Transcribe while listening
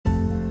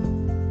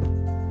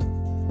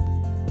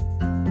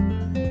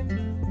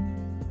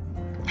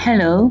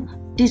Hello,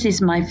 this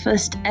is my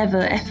first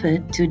ever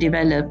effort to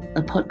develop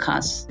a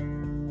podcast.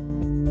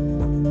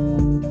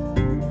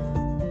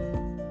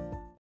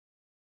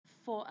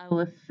 For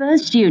our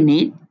first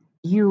unit,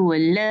 you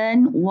will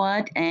learn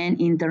what an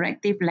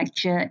interactive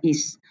lecture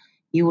is.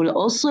 You will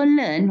also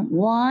learn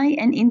why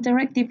an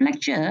interactive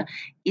lecture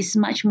is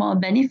much more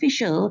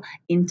beneficial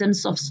in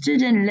terms of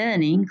student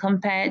learning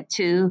compared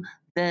to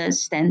the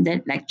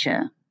standard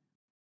lecture.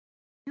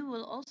 You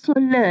will also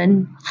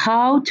learn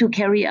how to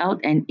carry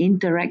out an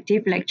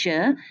interactive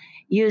lecture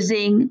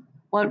using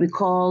what we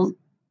call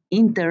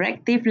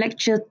interactive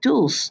lecture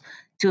tools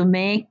to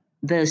make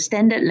the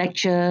standard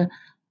lecture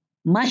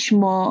much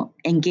more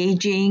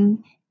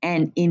engaging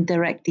and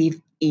interactive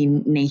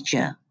in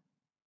nature.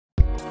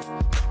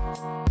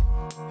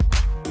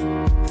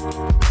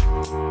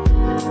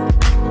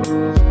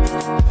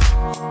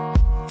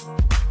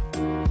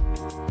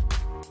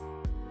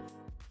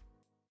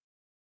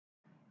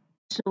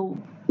 So,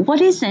 what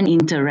is an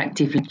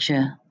interactive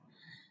lecture?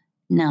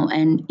 Now,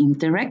 an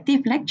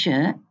interactive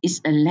lecture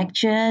is a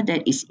lecture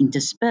that is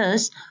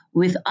interspersed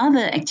with other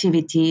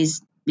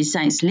activities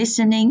besides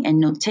listening and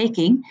note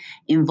taking,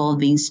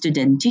 involving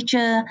student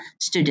teacher,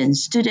 student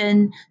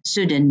student,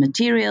 student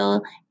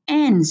material,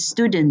 and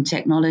student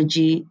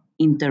technology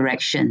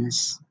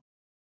interactions.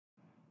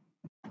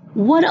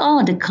 What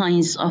are the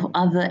kinds of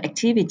other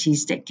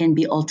activities that can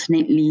be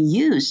alternately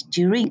used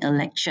during a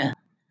lecture?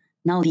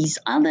 Now, these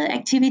other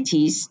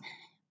activities,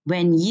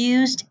 when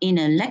used in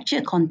a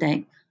lecture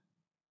context,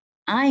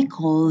 I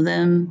call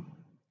them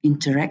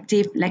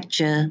interactive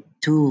lecture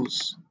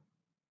tools.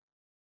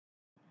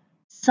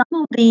 Some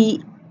of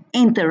the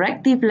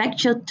interactive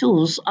lecture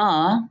tools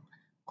are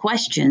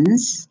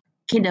questions,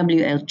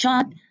 KWL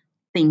chart,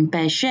 think,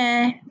 pair,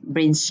 share,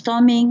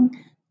 brainstorming,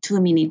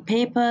 2-minute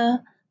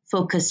paper,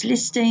 focus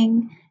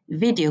listing,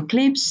 video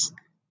clips,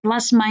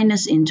 plus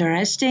minus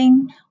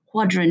interesting,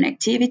 quadrant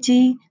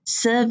activity,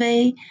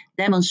 survey,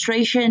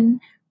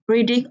 demonstration,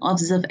 predict,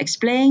 observe,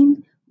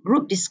 explain,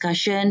 group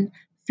discussion,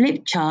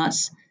 flip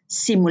charts,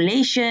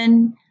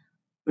 simulation,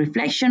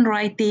 reflection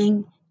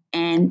writing,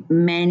 and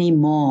many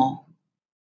more.